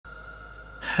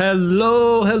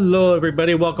Hello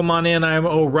everybody, welcome on in. I'm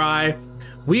Ori.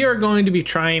 We are going to be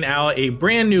trying out a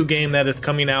brand new game that is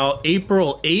coming out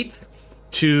April 8th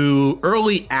to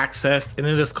early access, and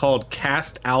it is called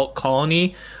Cast Out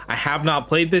Colony. I have not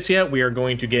played this yet. We are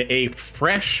going to get a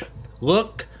fresh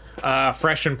look,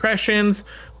 fresh impressions,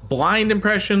 blind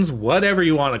impressions, whatever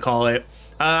you want to call it.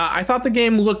 I thought the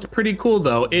game looked pretty cool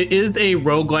though. It is a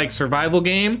roguelike survival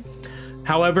game.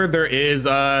 However, there is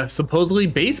supposedly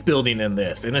base building in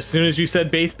this, and as soon as you said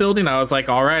base building, I was like,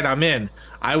 all right, I'm in.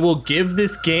 I will give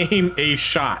this game a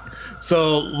shot.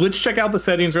 So let's check out the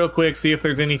settings real quick, see if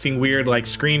there's anything weird like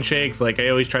screen shakes. Like I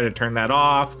always try to turn that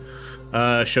off.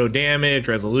 Show damage,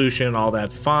 resolution, all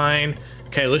that's fine.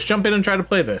 Okay, let's jump in and try to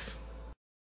play this.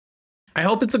 I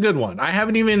hope it's a good one. I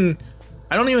don't even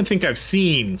think I've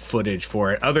seen footage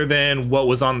for it other than what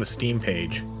was on the Steam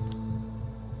page.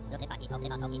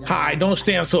 Hi, don't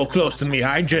stand so close to me.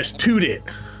 I just toot it.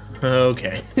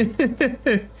 Okay.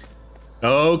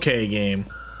 Okay, game.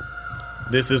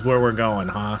 This is where we're going,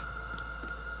 huh?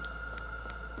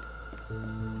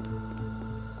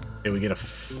 Okay, we get a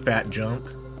fat jump.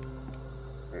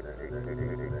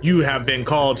 You have been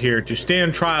called here to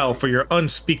stand trial for your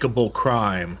unspeakable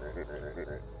crime.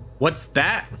 What's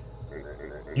that?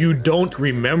 You don't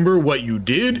remember what you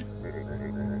did?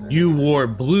 You wore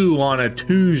blue on a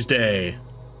Tuesday.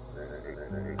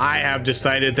 I have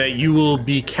decided that you will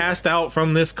be cast out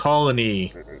from this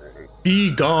colony.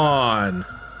 Be gone.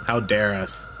 How dare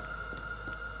us.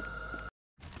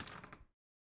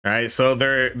 Alright, so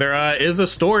there is a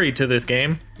story to this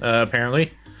game,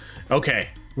 apparently. Okay,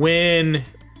 when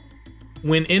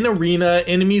in arena,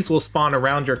 enemies will spawn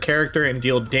around your character and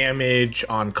deal damage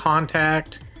on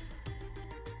contact.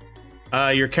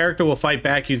 Your character will fight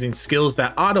back using skills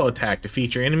that auto-attack to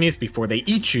defeat your enemies before they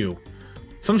eat you.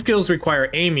 Some skills require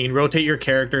aiming. Rotate your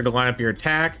character to line up your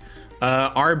attack.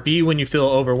 RB when you feel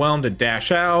overwhelmed to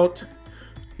dash out.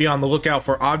 Be on the lookout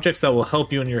for objects that will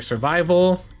help you in your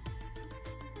survival.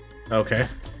 Okay.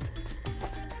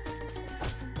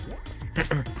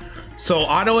 So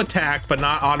auto-attack, but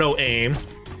not auto-aim.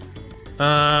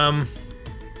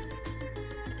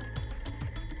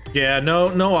 Yeah,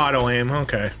 no auto-aim.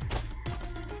 Okay.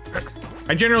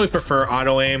 I generally prefer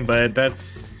auto-aim, but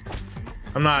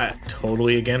I'm not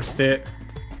totally against it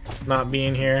not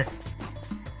being here.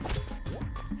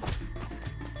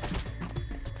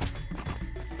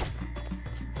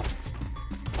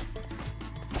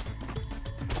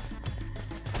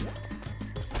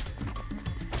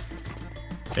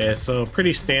 Okay, so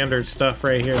pretty standard stuff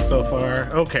right here so far.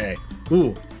 Okay.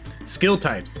 Ooh, skill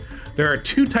types. There are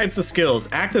two types of skills.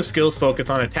 Active skills focus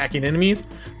on attacking enemies.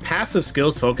 Passive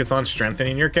skills focus on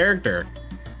strengthening your character.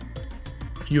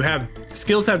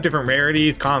 Skills have different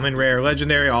rarities: common, rare,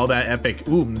 legendary, all that epic.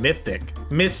 Ooh, mystic.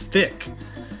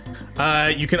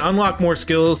 You can unlock more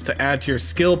skills to add to your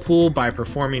skill pool by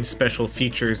performing special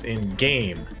features in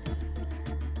game.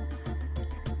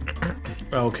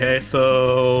 Okay,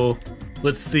 so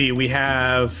let's see. We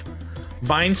have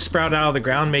vines sprout out of the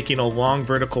ground, making a long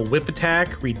vertical whip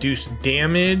attack, reduce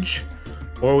damage,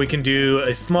 or we can do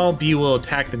a small bee will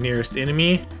attack the nearest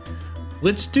enemy.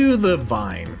 Let's do the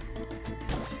vine.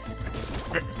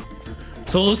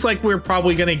 So it looks like we're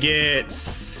probably gonna get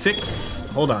 6.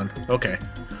 Hold on. Okay.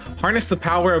 Harness the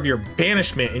power of your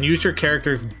banishment and use your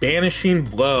character's banishing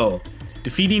blow.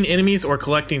 Defeating enemies or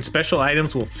collecting special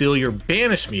items will fill your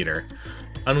banish meter.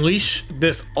 Unleash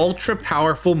this ultra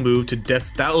powerful move to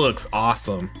that looks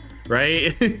awesome,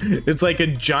 right? It's like a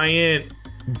giant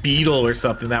beetle or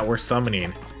something that we're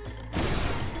summoning.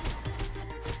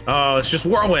 Oh, it's just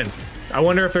whirlwind. I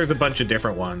wonder if there's a bunch of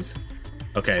different ones.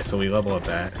 Okay, so we level up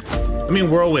that. I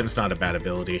mean, whirlwind's not a bad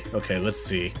ability. Okay, let's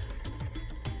see.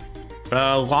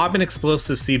 Lob an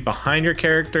explosive seed behind your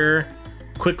character.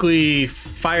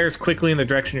 Fires quickly in the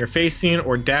direction you're facing,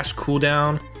 or dash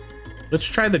cooldown. Let's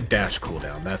try the dash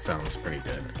cooldown. That sounds pretty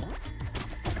good.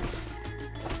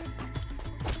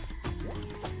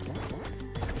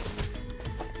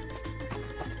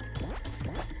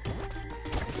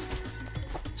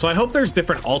 So I hope there's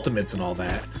different ultimates and all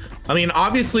that. I mean,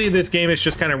 obviously this game is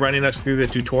just kind of running us through the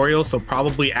tutorial, so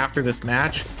probably after this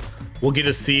match, we'll get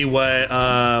to see what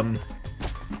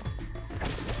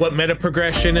meta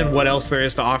progression and what else there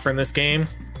is to offer in this game.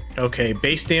 Okay,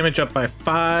 base damage up by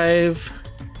 5.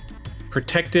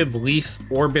 Protective leaves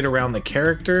orbit around the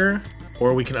character,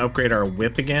 or we can upgrade our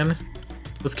whip again.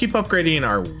 Let's keep upgrading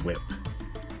our whip.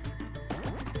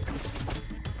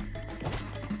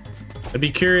 I'd be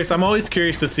curious. I'm always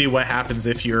curious to see what happens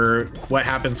with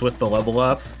the level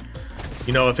ups.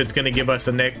 You know, if it's going to give us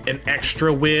an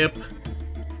extra whip,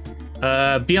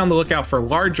 Be on the lookout for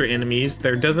larger enemies.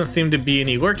 There doesn't seem to be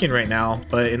any lurking right now,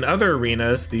 but in other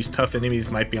arenas, these tough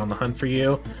enemies might be on the hunt for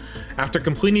you. After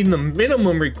completing the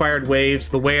minimum required waves,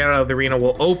 the way out of the arena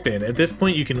will open. At this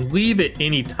point, you can leave at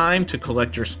any time to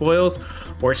collect your spoils,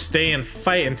 or stay and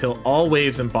fight until all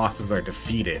waves and bosses are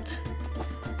defeated.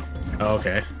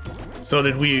 Okay. So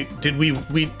did we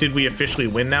officially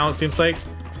win now, it seems like?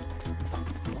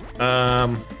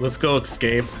 Let's go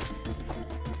escape.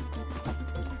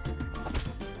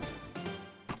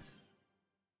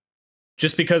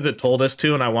 Just because it told us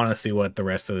to, and I want to see what the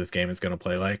rest of this game is going to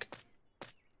play like.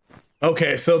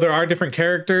 Okay, so there are different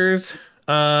characters.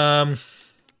 Okay,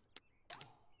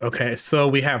 so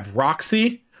we have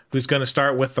Roxy, who's going to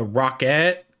start with the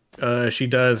Rocket. She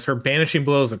does her banishing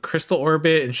blows a crystal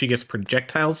orbit, and she gets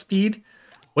projectile speed.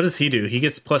 What does he do? He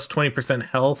gets plus 20%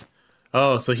 health.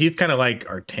 Oh, so he's kind of like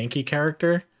our tanky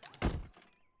character.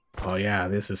 Oh yeah,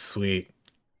 this is sweet.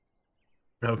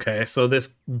 Okay, so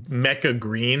this Mecha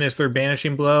Green is their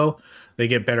banishing blow. They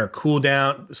get better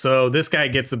cooldown. So this guy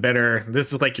gets a better,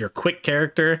 this is like your quick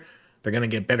character. They're gonna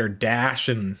get better dash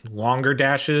and longer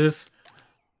dashes.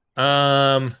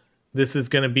 This is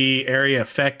gonna be area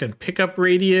effect and pickup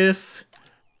radius.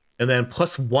 And then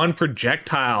 +1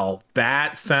 projectile.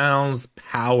 That sounds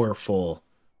powerful.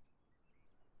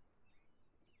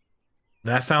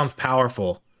 That sounds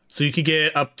powerful. So you could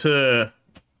get up to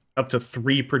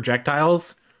 3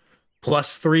 projectiles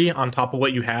 +3 on top of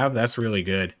what you have. That's really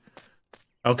good.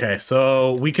 Okay,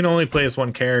 so we can only play as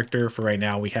one character for right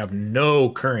now. We have no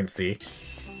currency.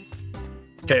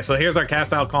 Okay, so here's our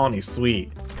cast out colony.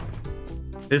 Sweet.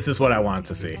 This is what I wanted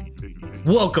to see.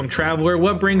 Welcome, traveler.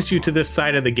 What brings you to this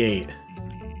side of the gate?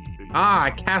 Ah,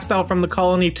 cast out from the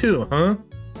colony too, huh?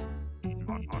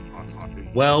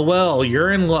 Well,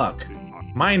 you're in luck.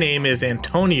 My name is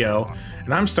Antonio,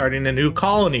 and I'm starting a new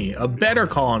colony, a better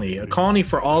colony, a colony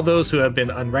for all those who have been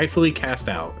unrightfully cast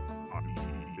out.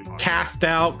 Cast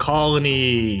out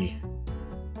colony.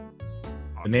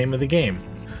 The name of the game.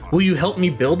 Will you help me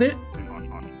build it?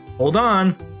 Hold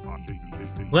on.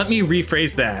 Let me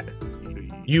rephrase that.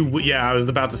 Yeah, I was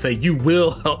about to say, you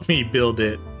will help me build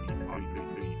it.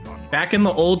 Back in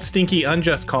the old stinky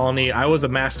unjust colony, I was a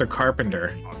master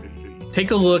carpenter.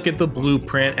 Take a look at the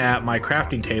blueprint at my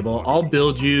crafting table. I'll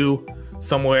build you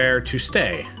somewhere to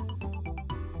stay.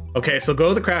 Okay, so go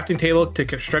to the crafting table to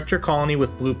construct your colony with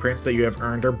blueprints that you have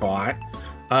earned or bought.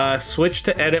 Switch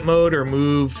to edit mode or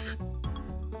move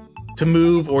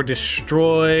or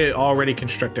destroy already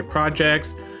constructed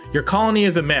projects. Your colony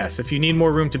is a mess. If you need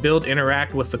more room to build,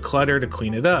 interact with the clutter to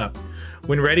clean it up.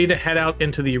 When ready to head out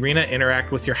into the arena,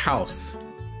 interact with your house.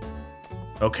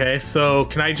 Okay, so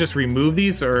can I just remove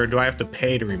these, or do I have to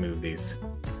pay to remove these?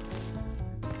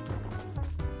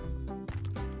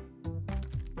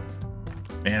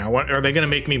 Man, are they gonna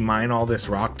make me mine all this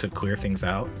rock to clear things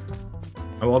out?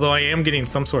 Although I am getting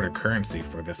some sort of currency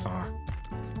for this, huh?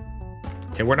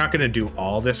 Okay, we're not gonna do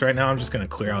all this right now. I'm just gonna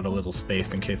clear out a little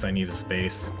space in case I need a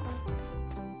space.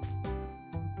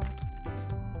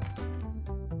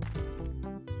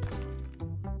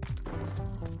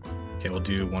 Okay, we'll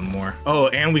do one more. Oh,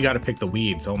 and we gotta pick the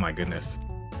weeds. Oh my goodness.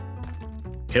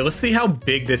 Okay, let's see how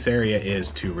big this area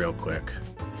is too real quick.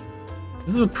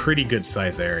 This is a pretty good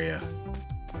size area.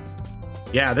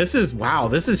 Yeah, this is, wow,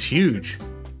 this is huge.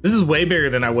 This is way bigger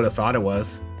than I would have thought it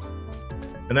was.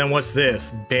 And then what's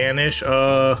this? Banish,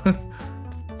 So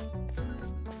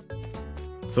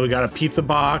we got a pizza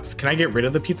box. Can I get rid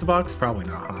of the pizza box? Probably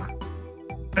not,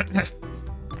 huh?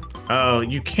 Oh,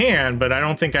 you can, but I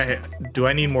don't think do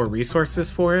I need more resources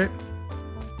for it?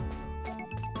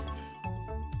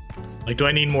 Like, do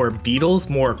I need more beetles,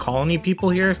 more colony people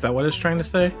here? Is that what it's trying to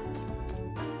say?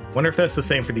 Wonder if that's the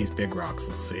same for these big rocks.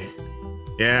 Let's see.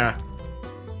 Yeah.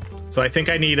 So I think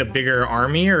I need a bigger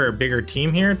army or a bigger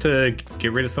team here to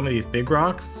get rid of some of these big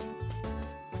rocks.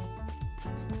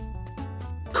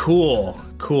 Cool,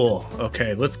 cool.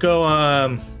 Okay, let's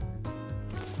go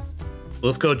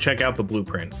check out the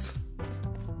blueprints.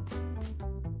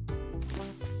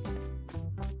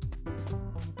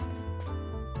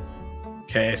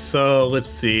 Okay, so let's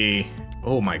see.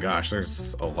 Oh my gosh,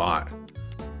 there's a lot.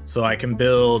 So I can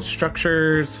build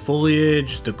structures,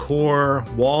 foliage, decor,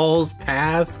 walls,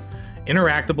 paths,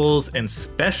 interactables, and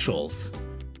specials.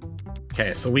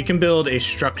 Okay, so we can build a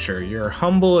structure. Your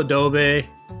humble adobe,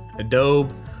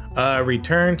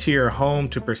 return to your home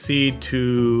to proceed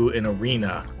to an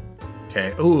arena.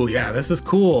 Okay, ooh, yeah, this is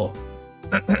cool.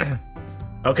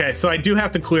 Okay, so I do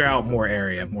have to clear out more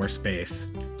area, more space.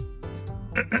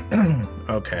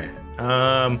 Okay,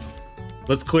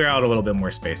 let's clear out a little bit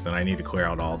more space then. I need to clear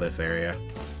out all this area.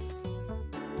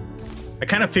 I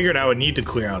kind of figured I would need to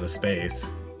clear out a space.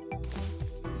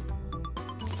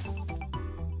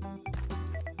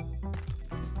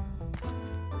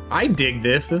 I dig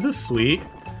this. This is sweet.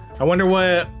 I wonder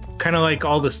what kind of like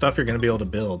all the stuff you're going to be able to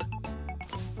build.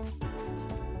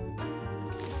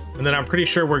 And then I'm pretty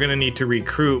sure we're going to need to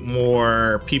recruit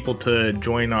more people to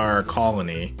join our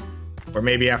colony. Or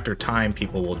maybe after time,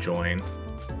 people will join.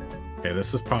 Okay,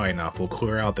 this is probably enough. We'll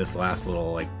clear out this last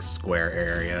little like square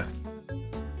area.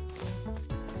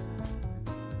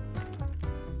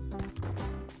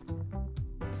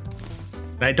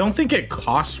 And I don't think it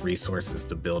costs resources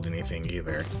to build anything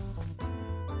either.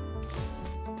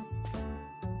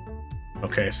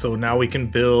 Okay, so now we can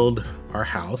build our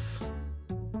house.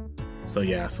 So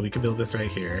yeah, so we can build this right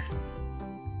here.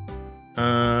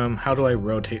 How do I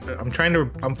rotate? I'm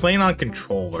playing on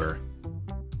controller.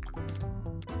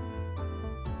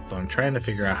 So I'm trying to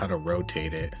figure out how to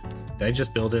rotate it. Did I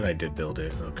just build it? I did build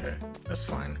it. Okay, that's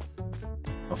fine.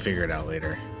 I'll figure it out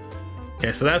later.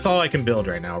 Okay, so that's all I can build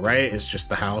right now, right? It's just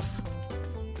the house.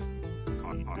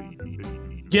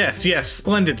 Yes, yes,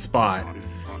 splendid spot.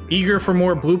 Eager for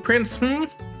more blueprints?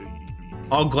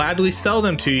 I'll gladly sell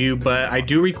them to you, but I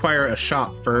do require a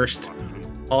shop first.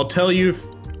 I'll tell you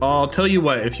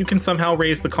what, if you can somehow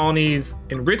raise the colony's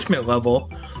enrichment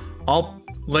level, I'll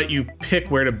let you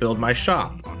pick where to build my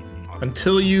shop.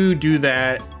 Until you can do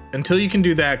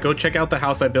that, go check out the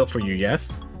house I built for you,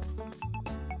 yes?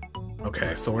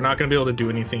 Okay, so we're not gonna be able to do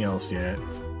anything else yet.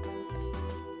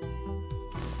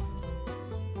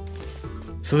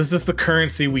 So this is the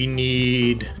currency we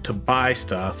need to buy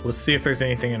stuff. Let's see if there's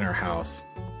anything in our house.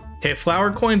 Okay,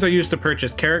 flower coins are used to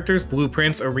purchase characters,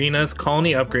 blueprints, arenas,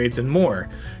 colony upgrades, and more.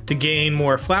 To gain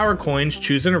more flower coins,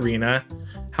 choose an arena.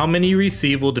 How many you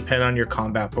receive will depend on your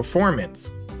combat performance.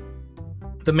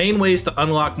 The main ways to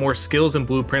unlock more skills and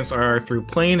blueprints are through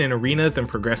playing in arenas and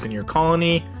progressing your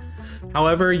colony.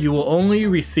 However, you will only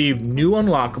receive new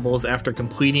unlockables after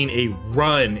completing a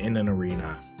run in an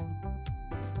arena.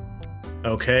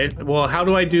 Okay, well, how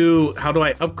do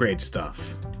I upgrade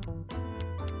stuff?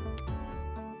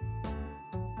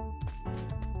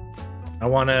 I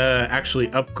want to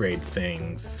actually upgrade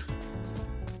things.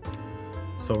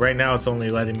 So right now it's only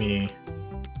letting me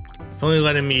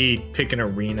pick an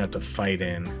arena to fight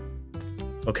in.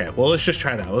 Okay, well, let's just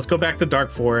try that. Let's go back to Dark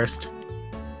Forest.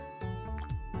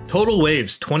 Total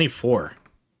waves 24.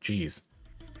 Jeez.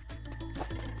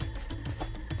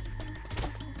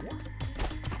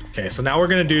 Okay, so now we're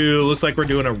gonna do, looks like we're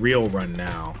doing a real run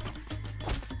now.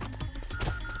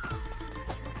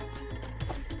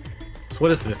 So what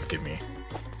does this give me?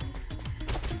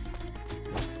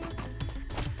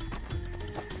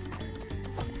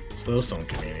 So those don't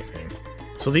give me anything.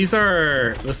 So these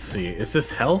are, let's see, is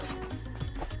this health?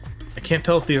 I can't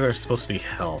tell if these are supposed to be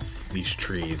health, these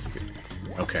trees.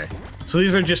 Okay, so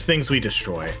these are just things we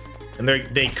destroy, and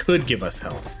they could give us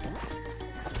health.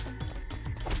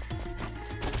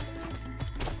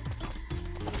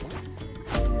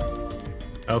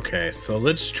 Okay, so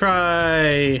let's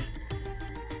try...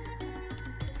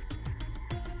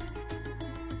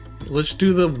 Let's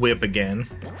do the whip again.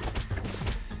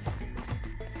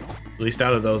 At least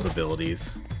out of those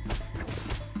abilities.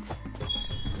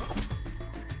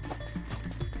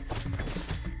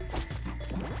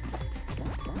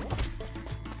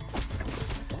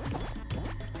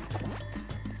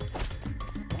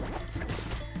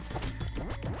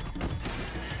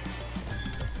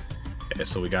 Okay,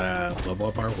 so we gotta level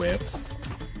up our whip.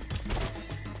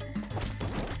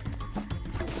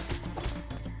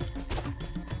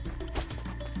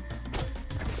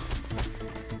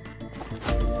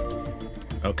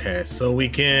 Okay, so we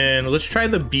can, let's try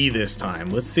the bee this time.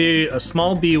 Let's see, a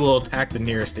small bee will attack the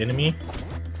nearest enemy.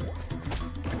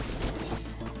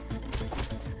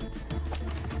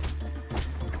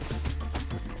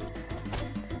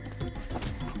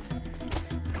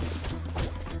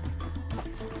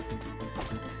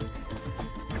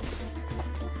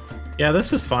 Yeah,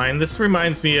 this is fine. This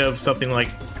reminds me of something like,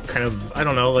 kind of, I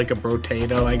don't know, like a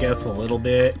Brotato, I guess, a little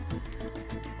bit.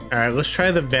 Alright, let's try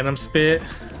the Venom Spit.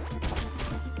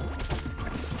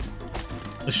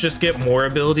 Let's just get more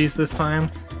abilities this time.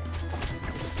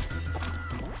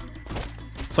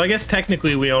 So I guess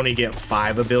technically we only get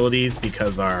 5 abilities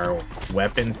because our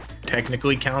weapon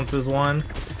technically counts as 1.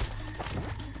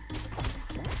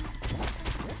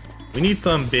 We need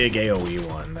some big AoE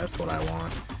one, that's what I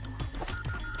want.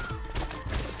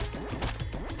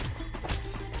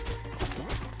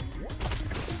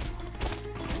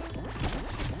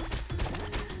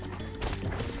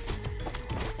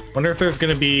 Wonder if there's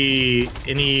gonna be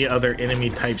any other enemy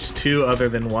types too, other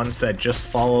than ones that just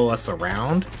follow us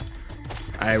around.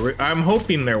 I'm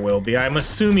hoping there will be. I'm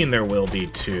assuming there will be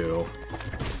too.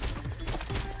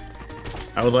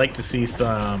 I would like to see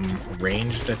some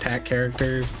ranged attack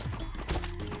characters.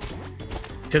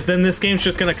 Because then this game's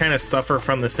just going to kind of suffer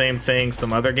from the same thing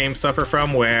some other games suffer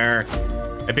from, where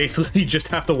I basically just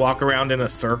have to walk around in a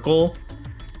circle.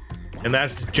 And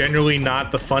that's generally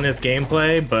not the funnest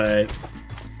gameplay, but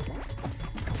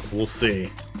we'll see.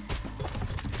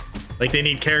 Like, they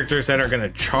need characters that are going to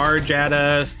charge at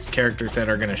us, characters that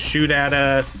are going to shoot at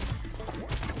us.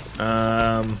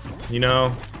 You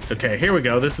know, okay, here we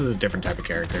go. This is a different type of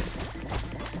character.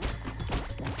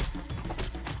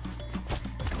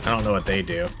 I don't know what they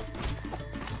do.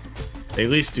 They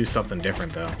at least do something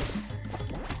different, though.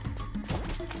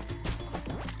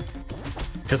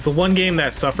 Because the one game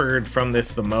that suffered from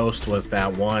this the most was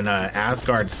that one,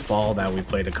 Asgard's Fall, that we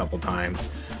played a couple times.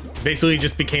 Basically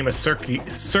just became a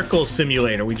circle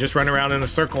simulator. We just run around in a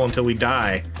circle until we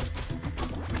die.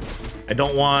 I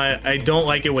don't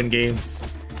like it when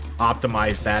games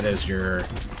optimize that as your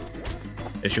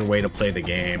way to play the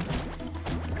game.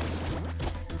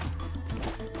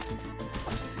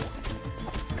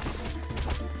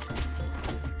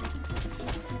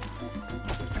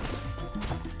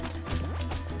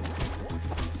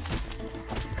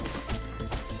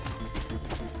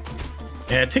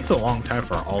 Yeah, it takes a long time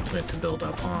for our ultimate to build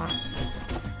up, huh?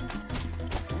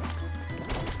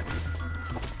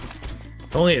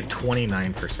 It's only at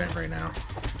 29% right now.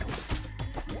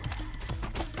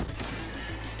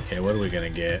 Okay, what are we gonna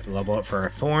get? Level up for our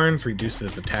thorns,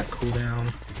 reduces attack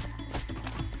cooldown.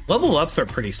 Level ups are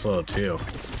pretty slow too.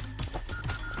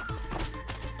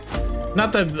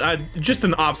 Not that, just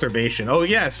an observation. Oh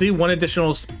yeah, see, one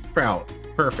additional sprout.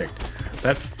 Perfect.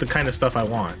 That's the kind of stuff I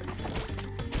want.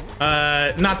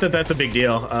 Not that that's a big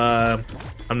deal.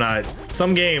 I'm not.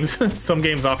 Some games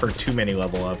offer too many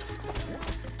level ups.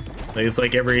 Like, it's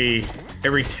like every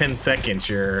 10 seconds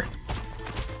you're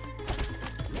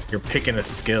picking a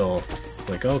skill. It's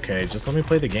like, okay, just let me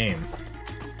play the game.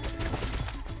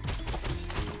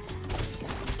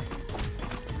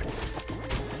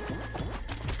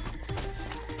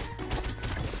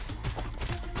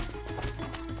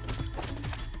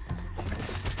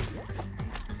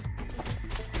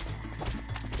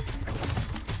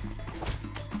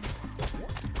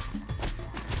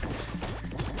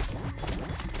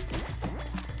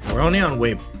 We're only on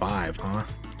wave 5, huh?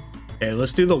 Okay,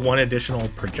 let's do the one additional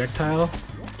projectile.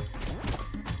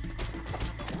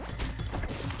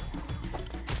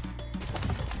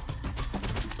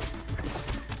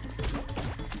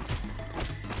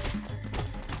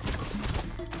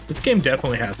 This game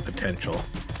definitely has potential.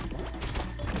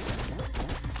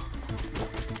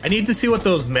 I need to see what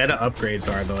those meta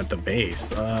upgrades are, though, at the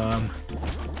base. I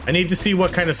need to see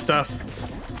what kind of stuff...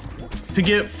 To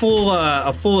get a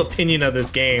full opinion of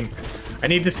this game, I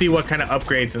need to see what kind of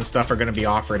upgrades and stuff are going to be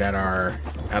offered at our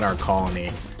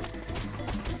colony.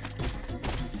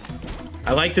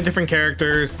 I like the different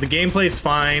characters. The gameplay's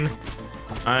fine.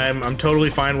 I'm totally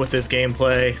fine with this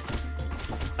gameplay.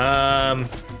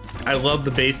 I love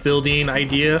the base building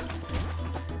idea.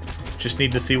 Just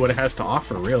need to see what it has to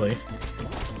offer, really.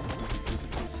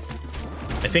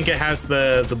 I think it has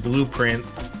the blueprint.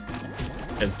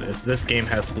 As this game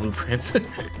has blueprints.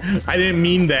 I didn't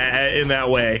mean that in that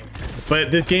way, but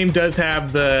this game does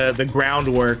have the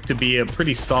groundwork to be a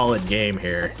pretty solid game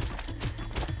here.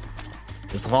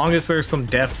 As long as there's some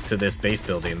depth to this base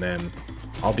building, then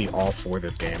I'll be all for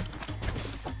this game.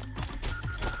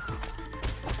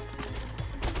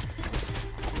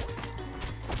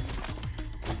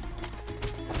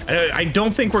 I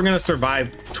don't think we're gonna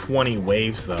survive 20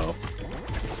 waves though.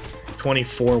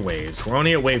 24 waves. We're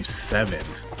only at wave 7.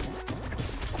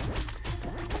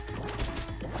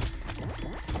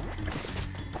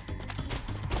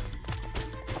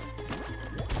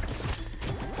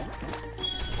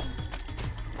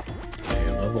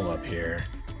 Okay, level up here.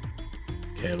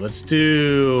 Okay, let's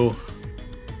do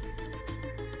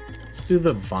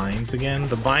the vines again.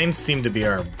 The vines seem to be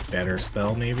our better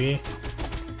spell, maybe.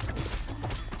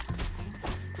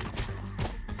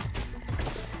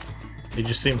 They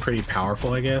just seem pretty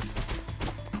powerful, I guess.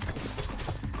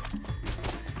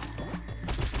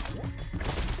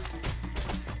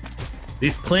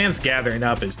 These plants gathering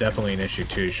up is definitely an issue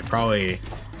too. You should probably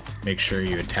make sure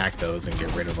you attack those and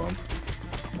get rid of them.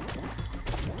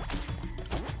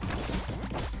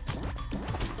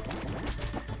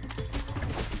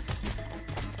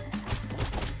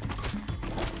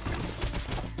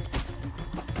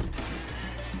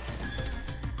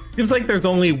 Seems like there's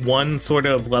only one sort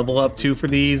of level up too for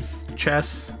these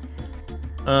chests.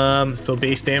 So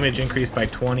base damage increased by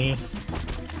 20.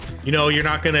 You know, you're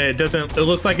not gonna, it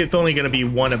looks like it's only gonna be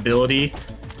one ability,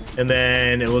 and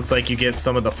then it looks like you get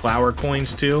some of the flower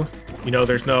coins too. You know,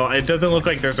 it doesn't look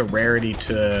like there's a rarity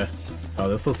to, oh,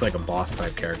 this looks like a boss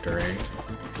type character, right?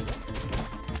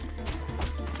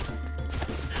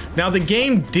 Now, the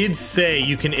game did say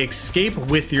you can escape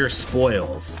with your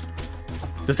spoils.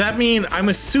 Does that mean, I'm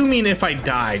assuming if I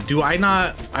die, do I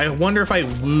not, I wonder if I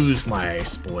lose my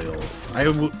spoils. I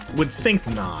would think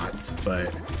not,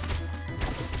 but.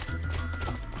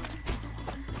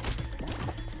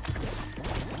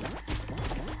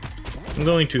 I'm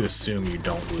going to assume you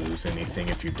don't lose anything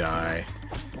if you die.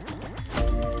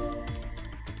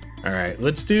 All right,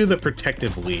 let's do the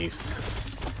protective lease.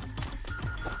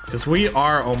 Because we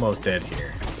are almost dead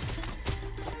here.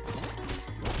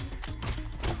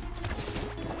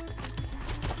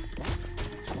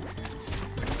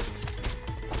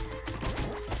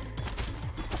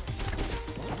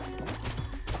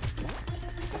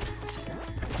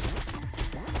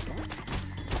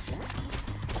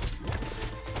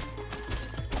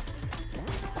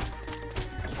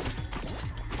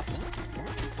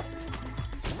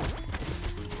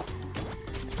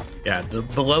 Yeah,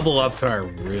 the level ups are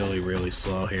really, really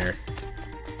slow here.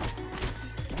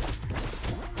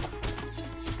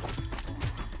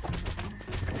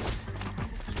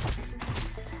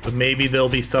 But maybe there'll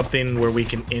be something where we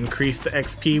can increase the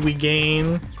XP we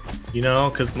gain, you know,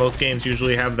 because most games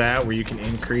usually have that where you can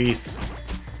increase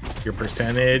your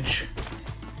percentage.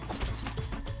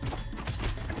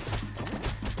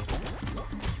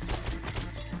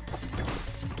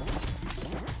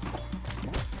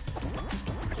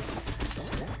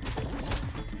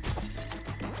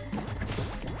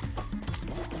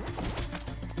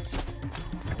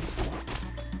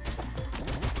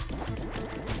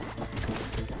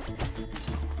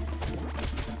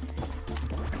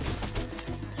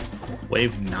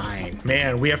 Wave 9.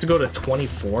 Man, we have to go to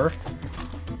 24?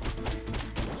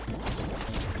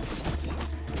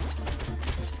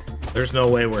 There's no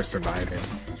way we're surviving.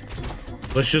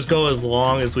 Let's just go as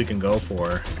long as we can go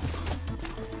for.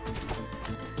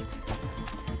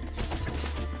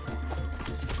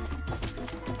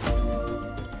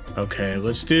 Okay,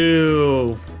 let's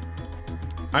do...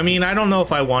 I mean, I don't know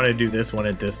if I want to do this one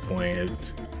at this point.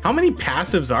 How many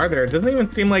passives are there? It doesn't even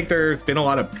seem like there's been a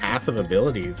lot of passive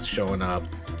abilities showing up.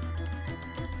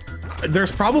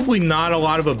 There's probably not a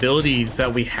lot of abilities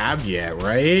that we have yet,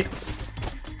 right?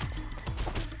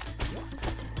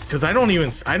 Because I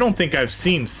don't think I've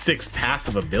seen 6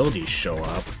 passive abilities show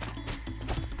up.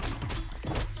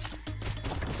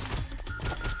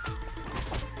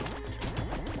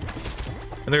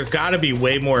 And there's got to be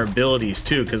way more abilities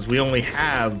too, because we only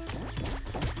have...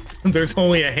 There's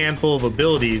only a handful of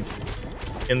abilities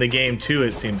in the game too,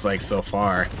 it seems like so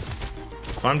far.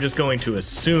 So I'm just going to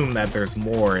assume that there's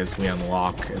more as we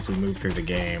unlock, as we move through the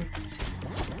game.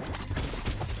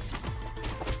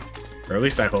 Or at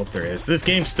least I hope there is. This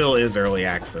game still is early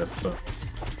access, so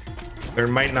there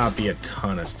might not be a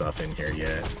ton of stuff in here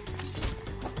yet.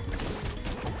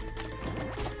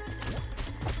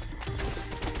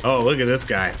 Oh, look at this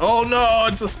guy. Oh no,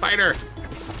 it's a spider!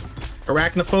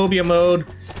 Arachnophobia mode.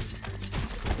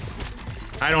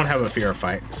 I don't have a fear of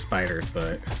spiders,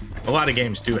 but a lot of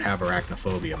games do have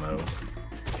arachnophobia mode.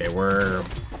 Okay, we're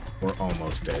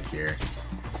almost dead here.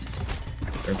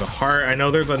 There's a heart. I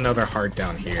know there's another heart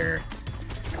down here.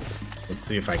 Let's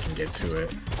see if I can get to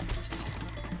it.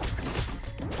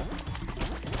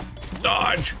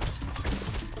 Dodge!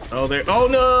 Oh, there. Oh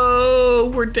no!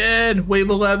 We're dead.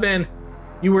 Wave 11.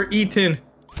 You were eaten.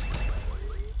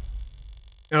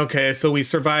 Okay, so we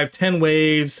survived 10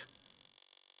 waves.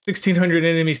 1,600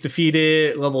 enemies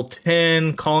defeated, level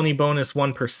 10, colony bonus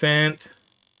 1%. Can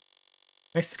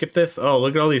I skip this? Oh,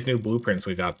 look at all these new blueprints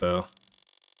we got, though.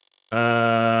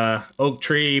 Oak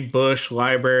tree, bush,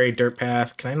 library, dirt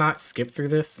path. Can I not skip through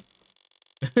this?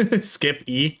 Skip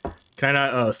E? Can I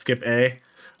not? Oh, skip A.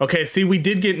 Okay, see, we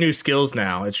did get new skills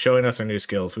now. It's showing us our new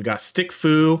skills. We got stick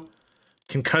foo,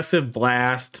 concussive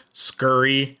blast,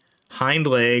 scurry, hind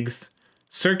legs,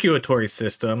 circulatory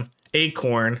system,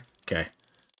 acorn. Okay.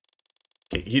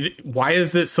 Why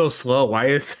is it so slow? Why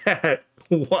is that?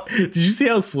 What? Did you see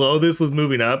how slow this was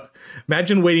moving up?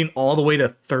 Imagine waiting all the way to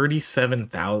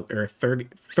 37,000 or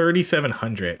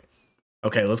 3,700.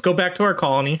 Okay, let's go back to our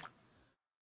colony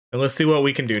and let's see what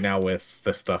we can do now with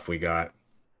the stuff we got.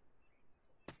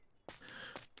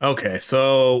 Okay,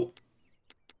 so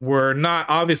we're not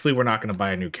going to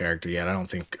buy a new character yet. I don't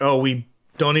think. Oh, we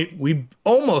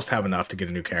almost have enough to get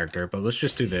a new character, but let's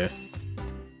just do this.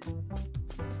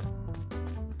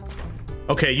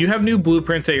 Okay, you have new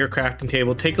blueprints at your crafting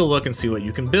table. Take a look and see what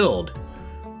you can build.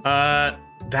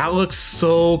 That looks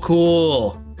so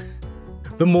cool.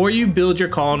 The more you build your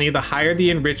colony, the higher the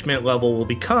enrichment level will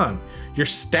become. Your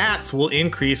stats will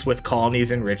increase with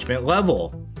colony's enrichment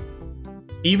level.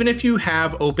 Even if you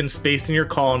have open space in your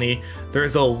colony, there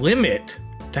is a limit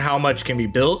to how much can be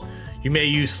built. You may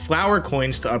use flower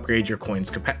coins to upgrade your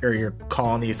your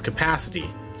colony's capacity.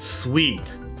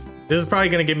 Sweet. This is probably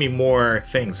going to give me more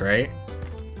things, right?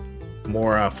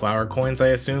 More flower coins, I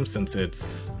assume, since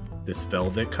it's this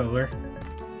velvet color.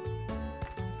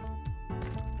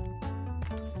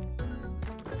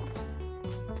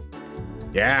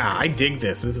 Yeah, I dig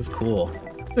this. This is cool.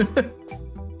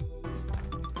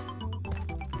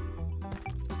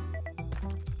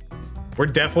 We're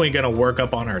definitely going to work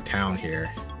up on our town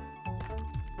here.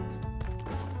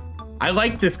 I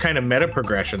like this kind of meta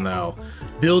progression, though.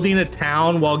 Building a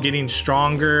town while getting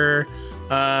stronger,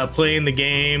 playing the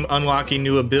game, unlocking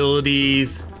new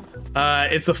abilities.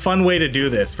 It's a fun way to do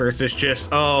this versus just,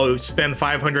 oh, spend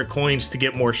 500 coins to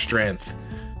get more strength.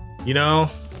 You know?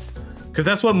 Because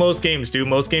that's what most games do.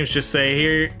 Most games just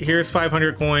say, here's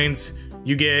 500 coins,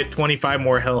 you get 25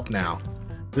 more health now.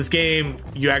 This game,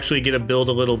 you actually get to build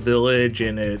a little village,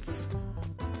 and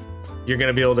you're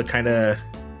gonna be able to kind of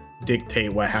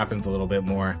dictate what happens a little bit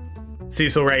more. See,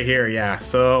 so right here, yeah.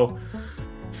 So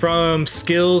from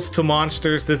skills to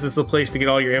monsters, this is the place to get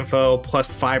all your info,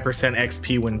 plus 5%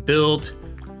 XP when built.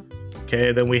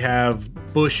 Okay, then we have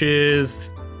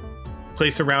bushes,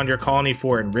 place around your colony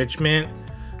for enrichment.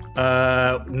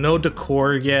 No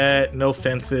decor yet, no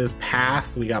fences.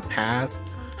 Paths, we got paths.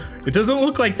 It doesn't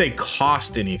look like they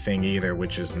cost anything either,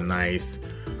 which is nice.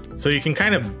 So you can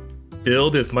kind of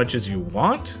build as much as you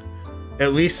want,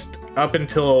 at least up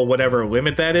until whatever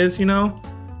limit that is, you know?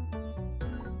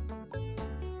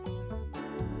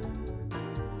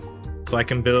 So I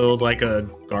can build like a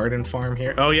garden farm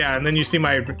here. Oh yeah, and then you see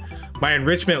my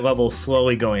enrichment level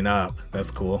slowly going up.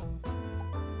 That's cool.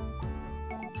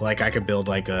 So like I could build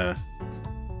like a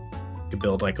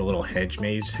little hedge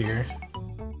maze here.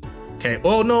 Okay,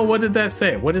 oh no, what did that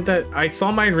say? What did that, I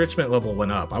saw my enrichment level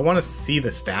went up. I want to see the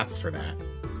stats for that.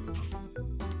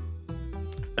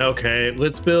 Okay,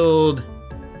 let's build.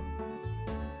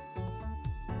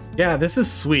 Yeah, this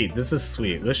is sweet. This is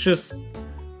sweet. Let's just,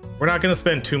 we're not going to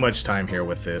spend too much time here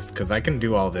with this because I can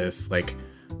do all this. Like,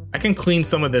 I can clean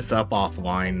some of this up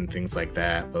offline and things like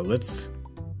that, but let's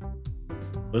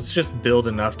just build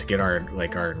enough to get our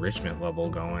enrichment level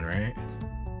going, right?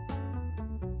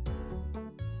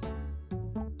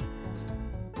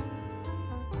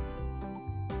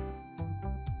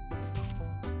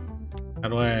 How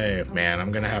do I... Man,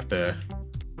 I'm gonna have to...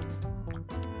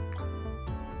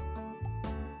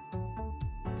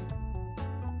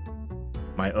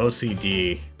 My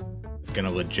OCD is gonna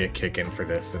legit kick in for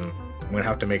this, and I'm gonna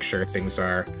have to make sure things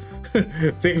are...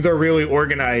 things are really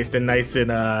organized and nice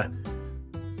and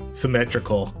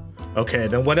symmetrical. Okay,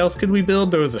 then what else could we build?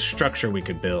 There was a structure we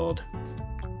could build.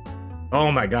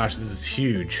 Oh my gosh, this is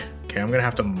huge. Okay, I'm gonna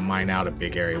have to mine out a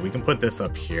big area. We can put this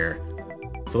up here.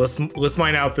 So let's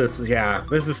mine out this. Yeah,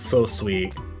 this is so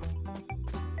sweet.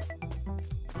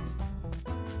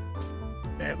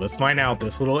 Okay, let's mine out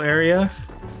this little area.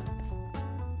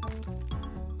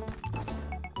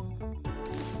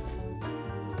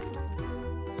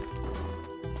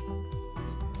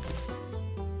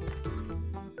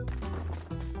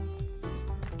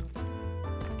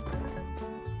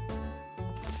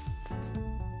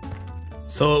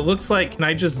 So it looks like, can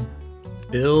I just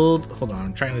build? Hold on,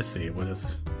 I'm trying to see what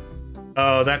is.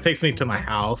 Oh, that takes me to my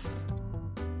house.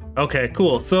 Okay,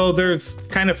 cool. So there's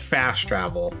kind of fast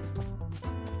travel.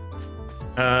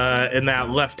 In that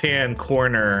left-hand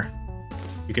corner,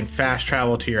 you can fast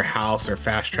travel to your house or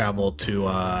fast travel to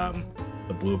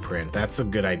the blueprint. That's a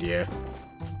good idea.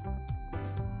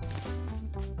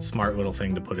 Smart little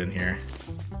thing to put in here.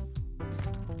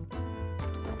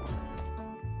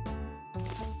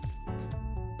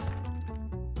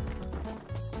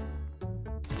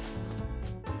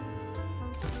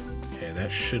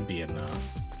 That should be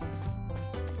enough.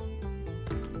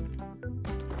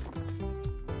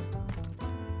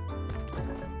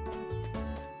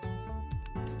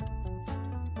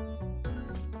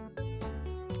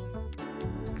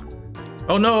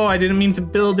 Oh no, I didn't mean to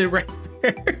build it right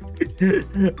there.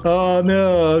 Oh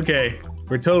no, okay.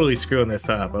 We're totally screwing this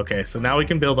up. Okay, so now we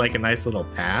can build like a nice little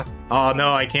path. Oh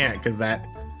no, I can't, because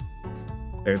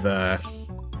there's a...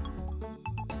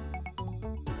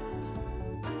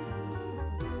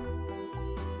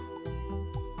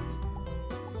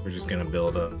 We're just gonna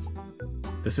build a...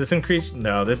 Does this increase?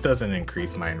 No, this doesn't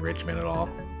increase my enrichment at all.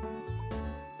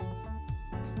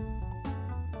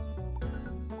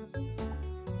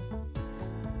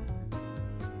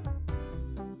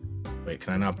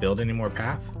 Can I not build any more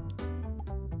path?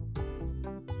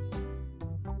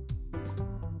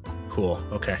 Cool,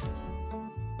 okay.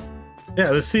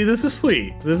 Yeah, this is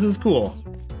sweet. This is cool.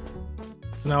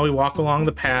 So now we walk along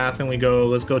the path and we go,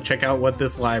 let's go check out what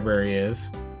this library is.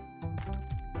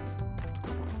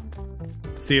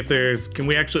 See if there's, can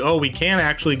we actually, oh, we can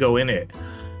actually go in it.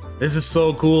 This is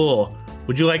so cool.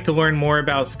 Would you like to learn more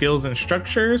about skills and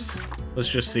structures? Let's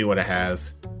just see what it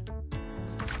has.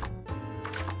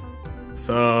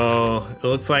 So it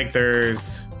looks like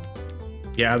there's,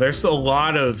 yeah, there's a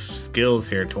lot of skills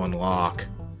here to unlock.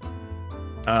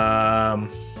 Oh,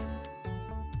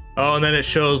 and then it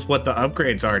shows what the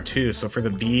upgrades are too. So for the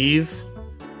bees,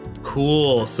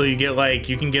 cool. So you get like,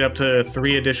 you can get up to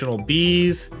 3 additional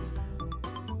bees.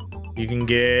 You can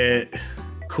get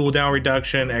cooldown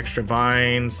reduction, extra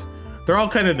vines. They're all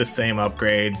kind of the same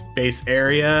upgrades. Base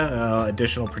area,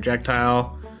 additional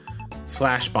projectile,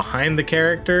 slash behind the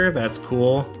character. That's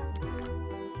cool.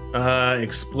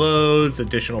 Explodes,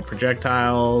 additional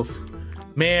projectiles.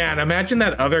 Man, imagine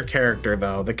that other character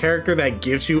though. The character that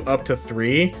gives you up to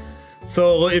 3.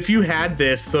 So if you had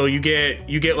this, so you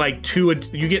get like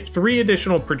 3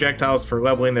 additional projectiles for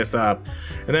leveling this up,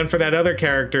 and then for that other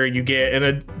character you get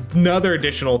another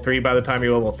additional 3 by the time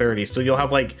you're level 30. So you'll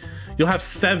have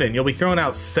 7. You'll be throwing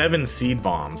out 7 seed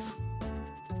bombs.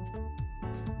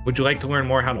 Would you like to learn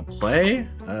more how to play?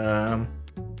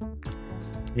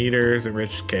 Meters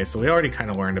enriched. Okay, so we already kind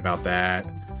of learned about that.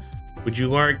 Would you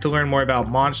like to learn more about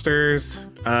monsters?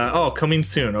 Oh, coming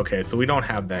soon. Okay, so we don't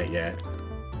have that yet.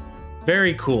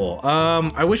 Very cool.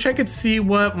 I wish I could see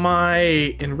what my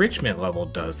enrichment level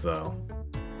does though.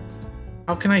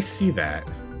 How can I see that?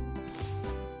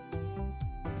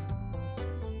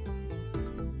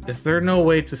 Is there no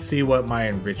way to see what my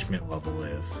enrichment level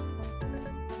is?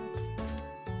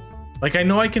 Like, I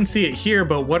know I can see it here,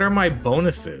 but what are my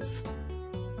bonuses?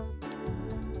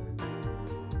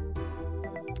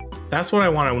 That's what I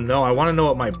want to know. I want to know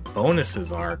what my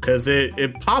bonuses are, because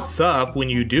it pops up when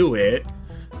you do it,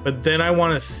 but then I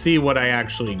want to see what I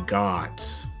actually got.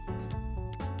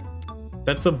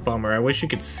 That's a bummer. I wish you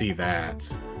could see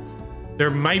that.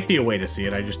 There might be a way to see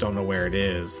it. I just don't know where it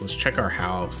is. Let's check our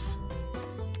house.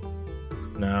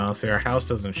 No, see, our house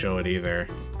doesn't show it either.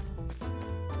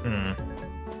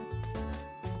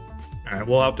 Alright,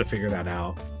 we'll have to figure that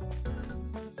out.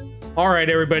 Alright,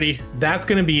 everybody, that's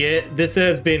gonna be it. This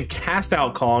has been Cast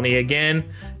Out Colony again.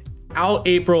 Out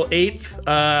April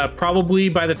 8th. Probably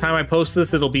by the time I post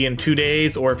this, it'll be in 2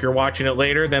 days, or if you're watching it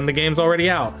later, then the game's already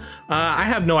out. I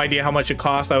have no idea how much it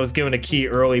costs. I was given a key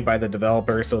early by the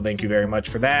developer, so thank you very much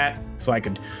for that. So I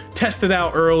could test it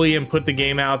out early and put the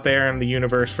game out there in the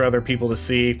universe for other people to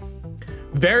see.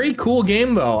 Very cool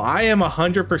game though. I am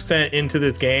 100% into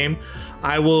this game.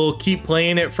 I will keep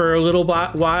playing it for a little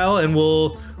while, and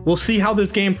we'll see how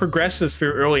this game progresses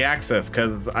through early access,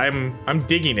 because I'm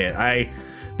digging it.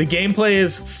 The gameplay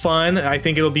is fun. I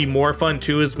think it'll be more fun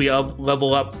too as we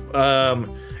level up,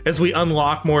 as we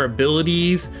unlock more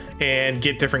abilities and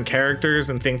get different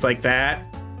characters and things like that.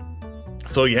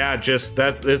 So yeah,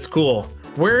 it's cool.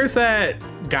 Where is that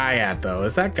guy at though?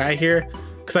 Is that guy here?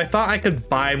 Because I thought I could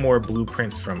buy more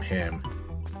blueprints from him.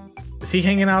 Is he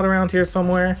hanging out around here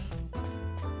somewhere?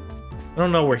 I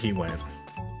don't know where he went.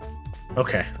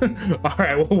 Okay. All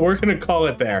right, well, we're gonna call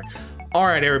it there. All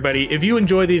right, everybody, if you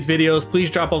enjoy these videos,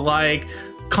 please drop a like,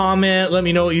 comment, let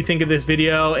me know what you think of this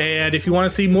video, and if you want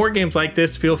to see more games like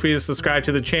this, feel free to subscribe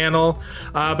to the channel.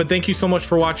 But thank you so much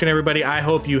for watching, everybody. I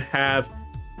hope you have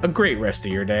a great rest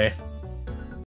of your day.